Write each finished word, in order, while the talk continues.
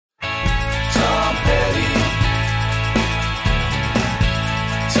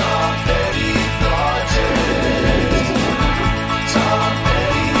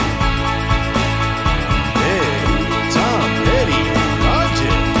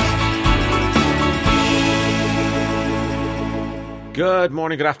Good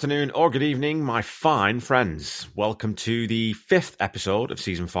morning, good afternoon, or good evening, my fine friends. Welcome to the 5th episode of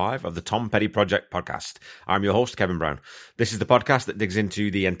Season 5 of the Tom Petty Project podcast. I'm your host, Kevin Brown. This is the podcast that digs into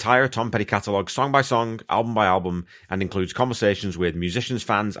the entire Tom Petty catalogue, song by song, album by album, and includes conversations with musicians,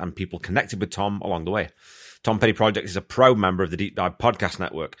 fans, and people connected with Tom along the way. Tom Petty Project is a proud member of the Deep Dive Podcast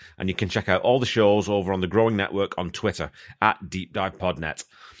Network, and you can check out all the shows over on the growing network on Twitter, @DeepDivePodNet.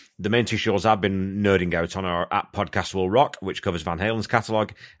 The main two shows I've been nerding out on are @Podcast Will Rock, which covers Van Halen's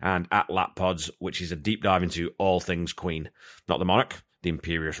catalogue, and @LapPods, which is a deep dive into all things Queen. Not the Monarch, the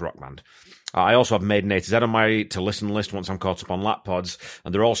Imperious rock band. I also have Maiden A to Z on my to-listen list once I'm caught up on LapPods,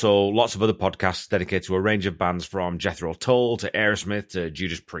 and there are also lots of other podcasts dedicated to a range of bands from Jethro Tull to Aerosmith to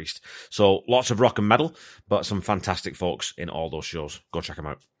Judas Priest. So lots of rock and metal, but some fantastic folks in all those shows. Go check them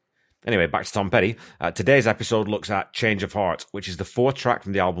out. Anyway, back to Tom Petty. Today's episode looks at Change of Heart, which is the 4th track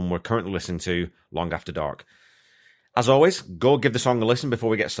from the album we're currently listening to, Long After Dark. As always, go give the song a listen before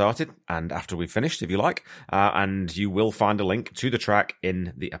we get started, and after we've finished, if you like, and you will find a link to the track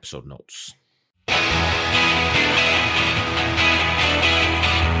in the episode notes.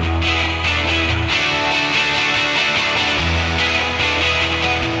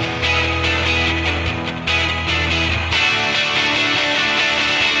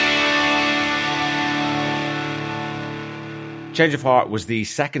 Change of Heart was the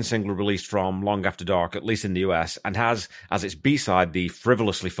second single released from Long After Dark, at least in the US, and has as its B-side the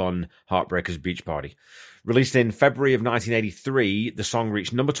frivolously fun Heartbreakers Beach Party. Released in February of 1983, the song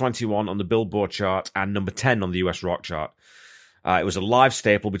reached number 21 on the Billboard chart and number 10 on the US rock chart. It was a live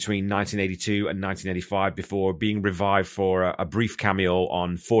staple between 1982 and 1985 before being revived for a brief cameo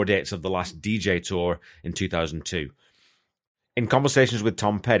on 4 dates of the Last DJ tour in 2002. In conversations with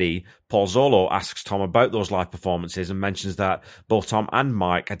Tom Petty, Paul Zolo asks Tom about those live performances and mentions that both Tom and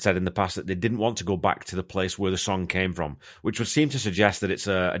Mike had said in the past that they didn't want to go back to the place where the song came from, which would seem to suggest that it's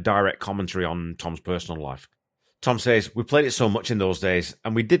a direct commentary on Tom's personal life. Tom says, "We played it so much in those days,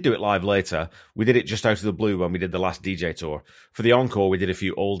 and we did do it live later. We did it just out of the blue when we did the Last DJ tour. For the encore, we did a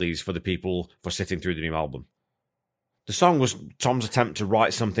few oldies for the people for sitting through the new album." The song was Tom's attempt to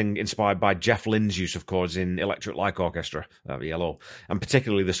write something inspired by Jeff Lynne's use of chords in Electric Light Orchestra, ELO, and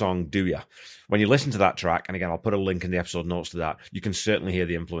particularly the song Do Ya. When you listen to that track, and again I'll put a link in the episode notes to that, you can certainly hear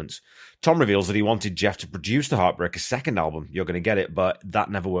the influence. Tom reveals that he wanted Jeff to produce the Heartbreakers' second album, You're Gonna Get It, but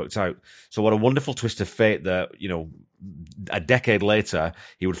that never worked out. So what a wonderful twist of fate that, a decade later,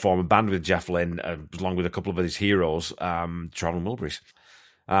 he would form a band with Jeff Lynne, along with a couple of his heroes, Traveling Wilburys.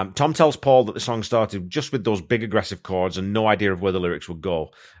 Tom tells Paul that the song started just with those big aggressive chords and no idea of where the lyrics would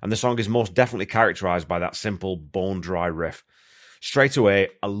go, and the song is most definitely characterized by that simple, bone-dry riff. Straight away,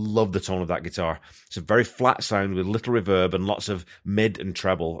 I love the tone of that guitar. It's a very flat sound with little reverb and lots of mid and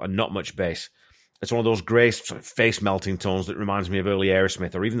treble and not much bass. It's one of those grey, face-melting tones that reminds me of early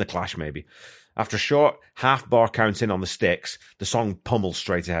Aerosmith or even The Clash, maybe. After a short half-bar count in on the sticks, the song pummels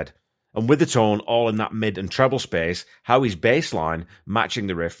straight ahead. And with the tone all in that mid and treble space, Howie's bass line matching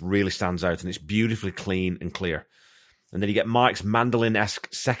the riff really stands out, and it's beautifully clean and clear. And then you get Mike's mandolin-esque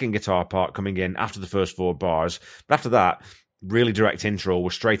second guitar part coming in after the first 4 bars. But after that, really direct intro,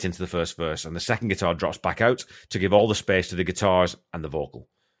 we're straight into the first verse, and the second guitar drops back out to give all the space to the guitars and the vocal.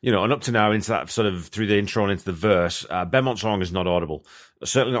 And up to now, into that sort of through the intro and into the verse, Benmont's song is not audible.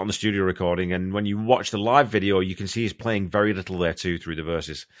 Certainly not on the studio recording, and when you watch the live video, you can see he's playing very little there too through the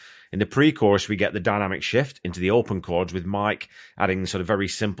verses. In the pre-chorus, we get the dynamic shift into the open chords with Mike adding sort of very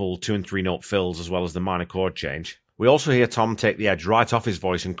simple 2 and 3 note fills as well as the minor chord change. We also hear Tom take the edge right off his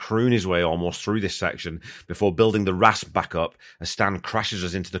voice and croon his way almost through this section before building the rasp back up as Stan crashes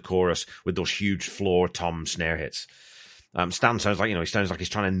us into the chorus with those huge floor tom snare hits. Stan sounds like, he sounds like he's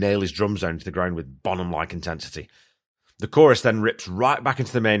trying to nail his drums down to the ground with Bonham-like intensity. The chorus then rips right back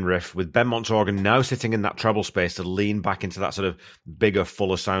into the main riff, with Benmont's organ now sitting in that treble space to lean back into that sort of bigger,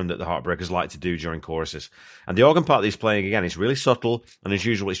 fuller sound that the Heartbreakers like to do during choruses. And the organ part that he's playing, again, is really subtle, and as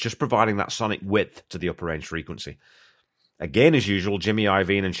usual, it's just providing that sonic width to the upper range frequency. Again, as usual, Jimmy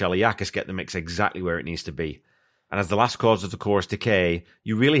Iovine and Shelley Yakis get the mix exactly where it needs to be. And as the last chords of the chorus decay,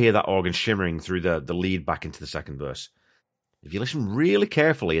 you really hear that organ shimmering through the lead back into the second verse. If you listen really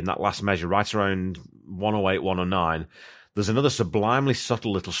carefully in that last measure, right around 108, 109, there's another sublimely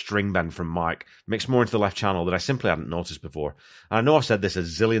subtle little string bend from Mike, mixed more into the left channel that I simply hadn't noticed before. And I know I've said this a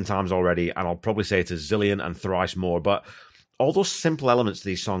zillion times already, and I'll probably say it a zillion and thrice more, but all those simple elements to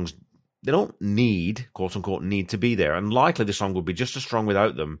these songs, they don't need, quote-unquote, need to be there, and likely the song would be just as strong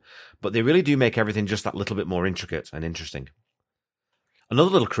without them, but they really do make everything just that little bit more intricate and interesting. Another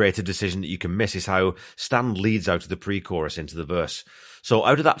little creative decision that you can miss is how Stan leads out of the pre-chorus into the verse. So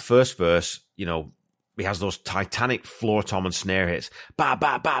out of that first verse, he has those titanic floor tom and snare hits. Ba,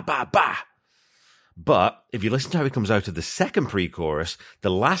 ba, ba, ba, ba. But if you listen to how he comes out of the second pre-chorus,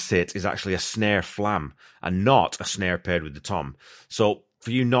 the last hit is actually a snare flam and not a snare paired with the tom. So for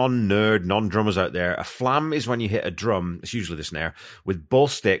you non-nerd, non-drummers out there, a flam is when you hit a drum, it's usually the snare, with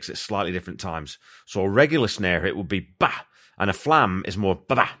both sticks at slightly different times. So a regular snare hit would be ba, and a flam is more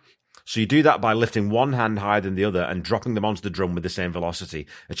ba ba. So you do that by lifting one hand higher than the other and dropping them onto the drum with the same velocity,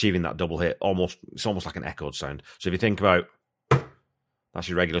 achieving that double hit. It's almost like an echoed sound. So if you think about, that's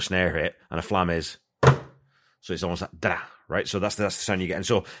your regular snare hit, and a flam is, so it's almost like da, right? So that's the sound you get. And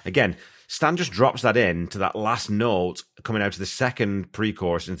so again, Stan just drops that in to that last note coming out of the second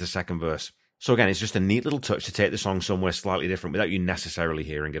pre-chorus into the second verse. So again, it's just a neat little touch to take the song somewhere slightly different without you necessarily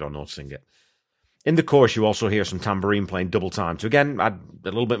hearing it or noticing it. In the chorus, you also hear some tambourine playing double time to, again, add a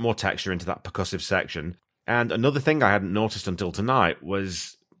little bit more texture into that percussive section. And another thing I hadn't noticed until tonight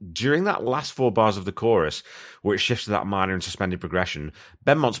was during that last 4 bars of the chorus, where it shifts to that minor and suspended progression,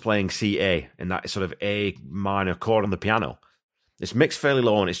 Benmont's playing C A in that sort of A minor chord on the piano. It's mixed fairly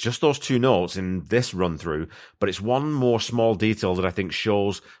low, and it's just those 2 notes in this run-through, but it's one more small detail that I think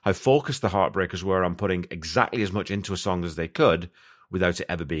shows how focused the Heartbreakers were on putting exactly as much into a song as they could without it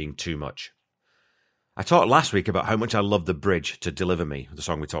ever being too much. I talked last week about how much I love the bridge to Deliver Me, the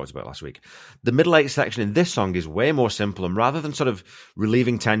song we talked about last week. The middle 8 section in this song is way more simple, and rather than sort of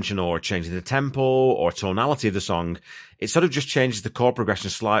relieving tension or changing the tempo or tonality of the song, it sort of just changes the chord progression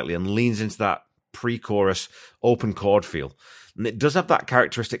slightly and leans into that pre-chorus open chord feel. And it does have that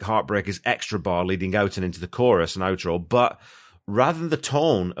characteristic Heartbreakers extra bar leading out and into the chorus and outro, but rather than the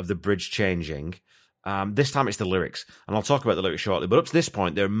tone of the bridge changing, this time it's the lyrics, and I'll talk about the lyrics shortly, but up to this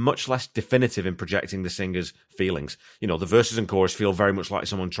point, they're much less definitive in projecting the singer's feelings. You know, the verses and chorus feel very much like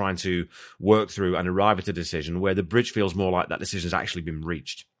someone trying to work through and arrive at a decision, where the bridge feels more like that decision's actually been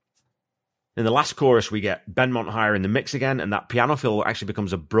reached. In the last chorus, we get Benmont higher in the mix again, and that piano fill actually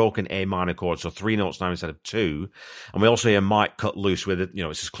becomes a broken A minor chord, so 3 notes now instead of 2. And we also hear Mike cut loose with it. You know,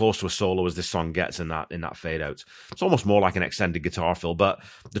 it's as close to a solo as this song gets in that fade out. It's almost more like an extended guitar fill, but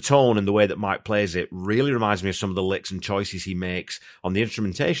the tone and the way that Mike plays it really reminds me of some of the licks and choices he makes on the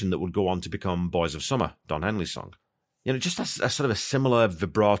instrumentation that would go on to become Boys of Summer, Don Henley's song. You know, just has a sort of a similar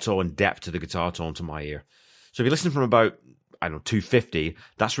vibrato and depth to the guitar tone to my ear. So if you listen from about, 250,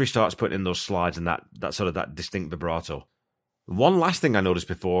 that's where he starts putting in those slides and that sort of that distinct vibrato. One last thing I noticed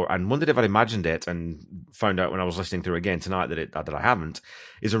before, and wondered if I'd imagined it, and found out when I was listening through again tonight that I haven't,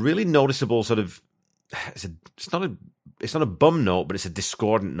 is a really noticeable sort of, it's not a bum note, but it's a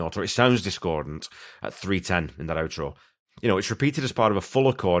discordant note, or it sounds discordant at 3:10 in that outro. You know, it's repeated as part of a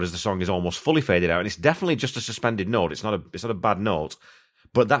fuller chord as the song is almost fully faded out, and it's definitely just a suspended note. It's not a bad note.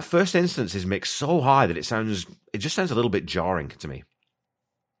 But that first instance is mixed so high that it just sounds a little bit jarring to me.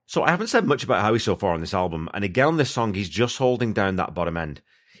 So I haven't said much about Howie so far on this album, and again on this song, he's just holding down that bottom end.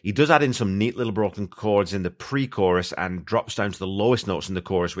 He does add in some neat little broken chords in the pre-chorus and drops down to the lowest notes in the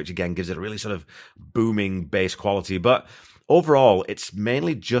chorus, which again gives it a really sort of booming bass quality. But overall, it's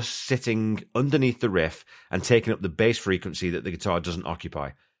mainly just sitting underneath the riff and taking up the bass frequency that the guitar doesn't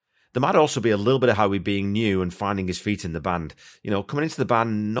occupy. There might also be a little bit of Howie being new and finding his feet in the band. You know, coming into the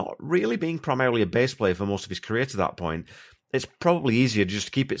band, not really being primarily a bass player for most of his career to that point, it's probably easier to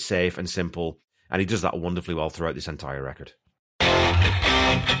just keep it safe and simple, and he does that wonderfully well throughout this entire record.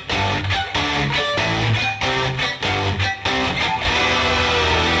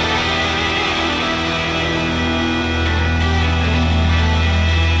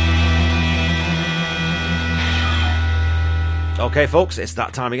 Okay, folks, it's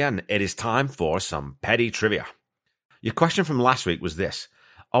that time again. It is time for some petty trivia. Your question from last week was this.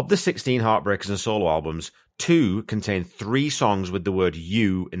 Of the 16 Heartbreakers and solo albums, 2 contain 3 songs with the word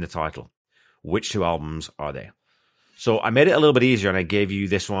you in the title. Which 2 albums are they? So I made it a little bit easier and I gave you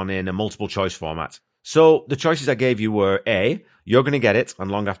this one in a multiple choice format. So the choices I gave you were A, You're Gonna Get It and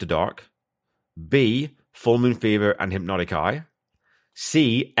Long After Dark. B, Full Moon Fever and Hypnotic Eye.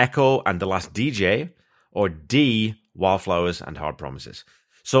 C, Echo and The Last DJ. Or D, Wildflowers and Hard Promises.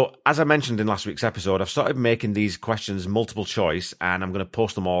 So, as I mentioned in last week's episode, I've started making these questions multiple choice, and I'm going to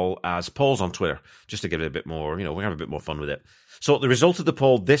post them all as polls on Twitter, just to give it a bit more, we have a bit more fun with it. So, the result of the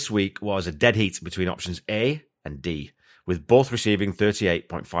poll this week was a dead heat between options A and D, with both receiving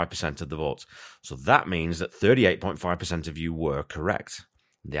 38.5% of the votes. So, that means that 38.5% of you were correct.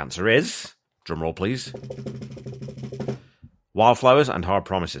 The answer is, drumroll please, Wildflowers and Hard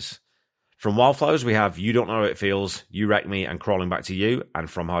Promises. From Wildflowers, we have You Don't Know How It Feels, You Wreck Me, and Crawling Back to You. And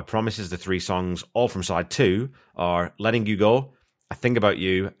from Hard Promises, the 3 songs, all from side 2, are Letting You Go, I Think About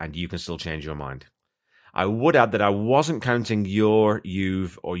You, and You Can Still Change Your Mind. I would add that I wasn't counting your,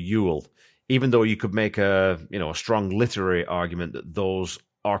 you've, or you'll even though you could make a strong literary argument that those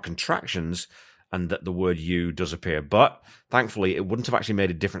are contractions and that the word you does appear. But thankfully, it wouldn't have actually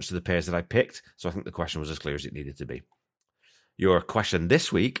made a difference to the pairs that I picked, so I think the question was as clear as it needed to be. Your question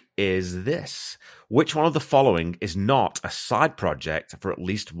this week is this. Which one of the following is not a side project for at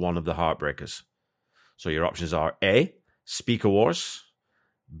least one of the Heartbreakers? So your options are A, Speaker Wars,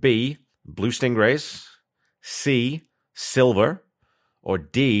 B, Blue Stingrays, C, Silver, or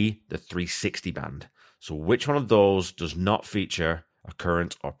D, the 360 Band. So which one of those does not feature a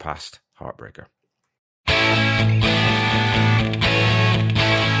current or past Heartbreaker?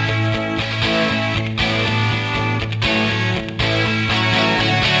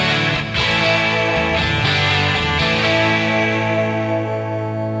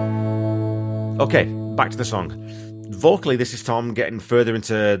 Okay, back to the song. Vocally, this is Tom getting further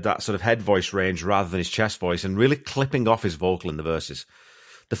into that sort of head voice range rather than his chest voice and really clipping off his vocal in the verses.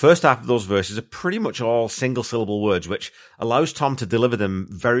 The first half of those verses are pretty much all single-syllable words, which allows Tom to deliver them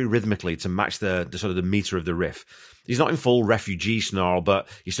very rhythmically to match the sort of the meter of the riff. He's not in full refugee snarl, but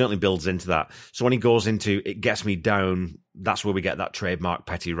he certainly builds into that. So when he goes into "It Gets Me Down," that's where we get that trademark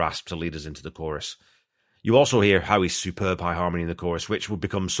petty rasp to lead us into the chorus. You also hear Howie's superb high harmony in the chorus, which would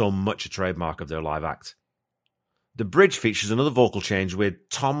become so much a trademark of their live act. The bridge features another vocal change with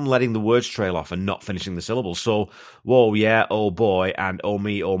Tom letting the words trail off and not finishing the syllables. So, whoa, yeah, oh boy, and oh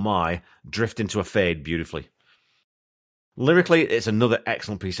me, oh my, drift into a fade beautifully. Lyrically, it's another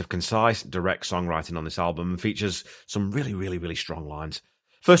excellent piece of concise, direct songwriting on this album and features some really, really, really strong lines.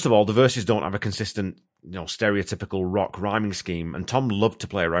 First of all, the verses don't have a consistent, stereotypical rock rhyming scheme, and Tom loved to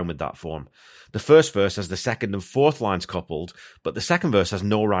play around with that form. The first verse has the second and fourth lines coupled, but the second verse has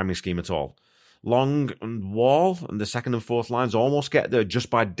no rhyming scheme at all. Long and wall and the second and fourth lines almost get there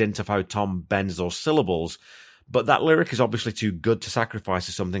just by dint of how Tom bends those syllables, but that lyric is obviously too good to sacrifice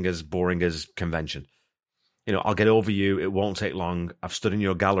to something as boring as convention. I'll get over you, it won't take long, I've stood in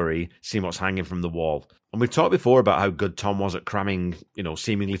your gallery, seen what's hanging from the wall. And we've talked before about how good Tom was at cramming,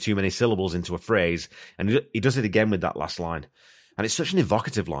 seemingly too many syllables into a phrase, and he does it again with that last line. And it's such an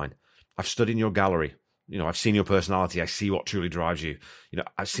evocative line. I've stood in your gallery. I've seen your personality. I see what truly drives you.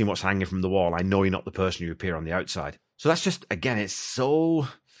 I've seen what's hanging from the wall. I know you're not the person you appear on the outside. So that's just, again, it's so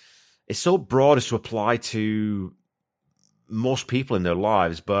broad as to apply to most people in their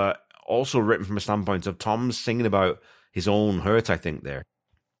lives, but also written from a standpoint of Tom's singing about his own hurt, I think, there.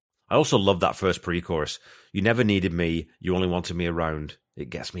 I also love that first pre-chorus. You never needed me. You only wanted me around. It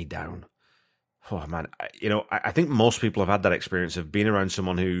gets me down. Oh, man. I think most people have had that experience of being around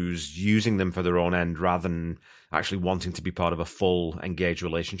someone who's using them for their own end rather than actually wanting to be part of a full, engaged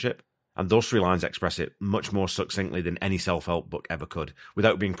relationship. And those three lines express it much more succinctly than any self-help book ever could,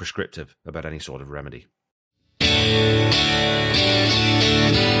 without being prescriptive about any sort of remedy.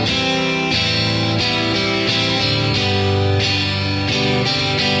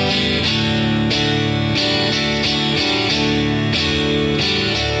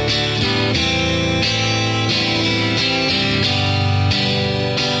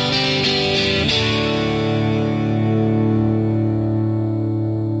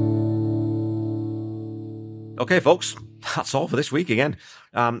 Okay, folks, that's all for this week again.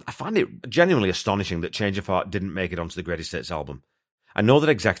 I find it genuinely astonishing that Change of Heart didn't make it onto the Greatest Hits album. I know that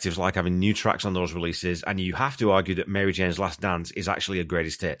executives like having new tracks on those releases, and you have to argue that Mary Jane's Last Dance is actually a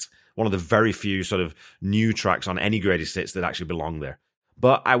Greatest Hit. One of the very few sort of new tracks on any Greatest Hits that actually belong there.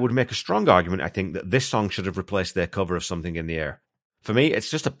 But I would make a strong argument, I think, that this song should have replaced their cover of Something in the Air. For me,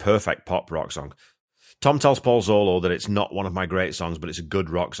 it's just a perfect pop rock song. Tom tells Paul Zolo that it's not one of my great songs, but it's a good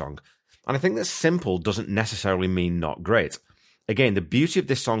rock song. And I think that simple doesn't necessarily mean not great. Again, the beauty of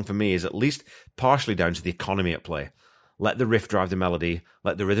this song for me is at least partially down to the economy at play. Let the riff drive the melody,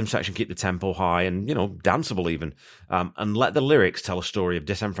 let the rhythm section keep the tempo high and, danceable even, and let the lyrics tell a story of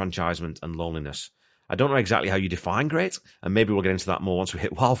disenfranchisement and loneliness. I don't know exactly how you define great, and maybe we'll get into that more once we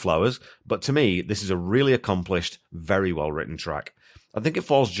hit Wildflowers, but to me, this is a really accomplished, very well-written track. I think it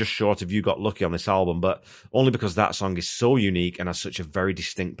falls just short of You Got Lucky on this album, but only because that song is so unique and has such a very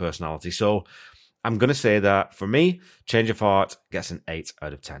distinct personality. So I'm going to say that, for me, Change of Heart gets an 8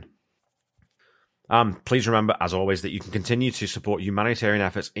 out of 10. Please remember, as always, that you can continue to support humanitarian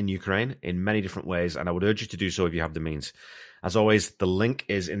efforts in Ukraine in many different ways, and I would urge you to do so if you have the means. As always, the link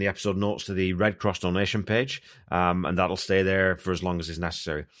is in the episode notes to the Red Cross donation page, and that'll stay there for as long as is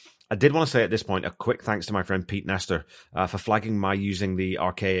necessary. I did want to say at this point a quick thanks to my friend Pete Nestor for flagging my using the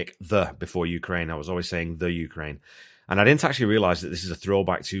archaic the before Ukraine. I was always saying the Ukraine. And I didn't actually realize that this is a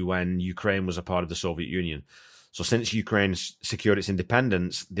throwback to when Ukraine was a part of the Soviet Union. So since Ukraine secured its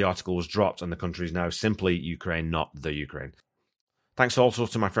independence, the article was dropped and the country is now simply Ukraine, not the Ukraine. Thanks also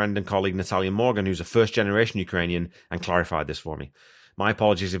to my friend and colleague Natalia Morgan, who's a first-generation Ukrainian, and clarified this for me. My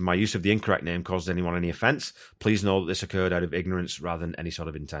apologies if my use of the incorrect name caused anyone any offence. Please know that this occurred out of ignorance rather than any sort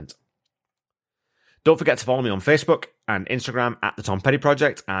of intent. Don't forget to follow me on Facebook and Instagram at The Tom Petty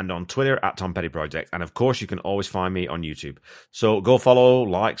Project and on Twitter at Tom Petty Project. And of course, you can always find me on YouTube. So go follow,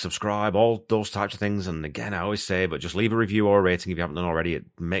 like, subscribe, all those types of things. And again, I always say, but just leave a review or a rating if you haven't done already. It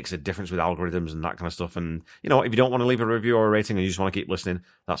makes a difference with algorithms and that kind of stuff. And you know, if you don't want to leave a review or a rating and you just want to keep listening,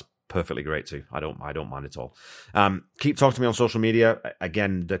 that's perfectly great too. I don't mind at all. Keep talking to me on social media.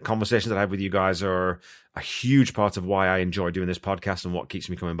 Again, the conversations that I have with you guys are a huge part of why I enjoy doing this podcast and what keeps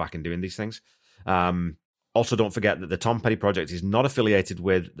me coming back and doing these things. Also, don't forget that the Tom Petty Project is not affiliated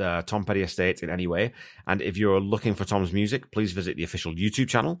with the Tom Petty Estate in any way. And if you're looking for Tom's music, please visit the official YouTube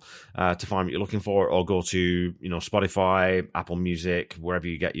channel to find what you're looking for, or go to Spotify, Apple Music, wherever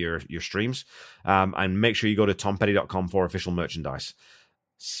you get your streams. And make sure you go to tompetty.com for official merchandise.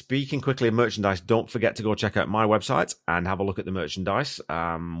 Speaking quickly of merchandise, don't forget to go check out my website and have a look at the merchandise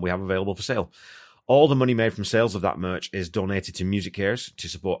we have available for sale. All the money made from sales of that merch is donated to MusiCares to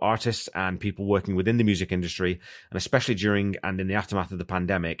support artists and people working within the music industry. And especially during and in the aftermath of the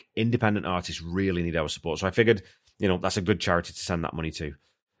pandemic, independent artists really need our support. So I figured, that's a good charity to send that money to.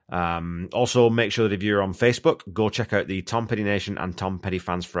 Also, make sure that if you're on Facebook, go check out the Tom Petty Nation and Tom Petty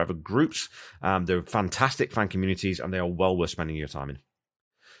Fans Forever groups. They're fantastic fan communities and they are well worth spending your time in.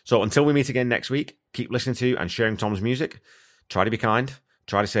 So until we meet again next week, keep listening to and sharing Tom's music. Try to be kind.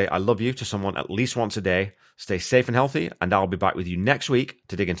 Try to say I love you to someone at least once a day. Stay safe and healthy, and I'll be back with you next week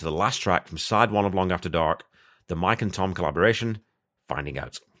to dig into the last track from side 1 of Long After Dark, the Mike and Tom collaboration, Finding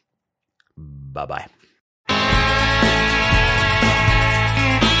Out. Bye-bye.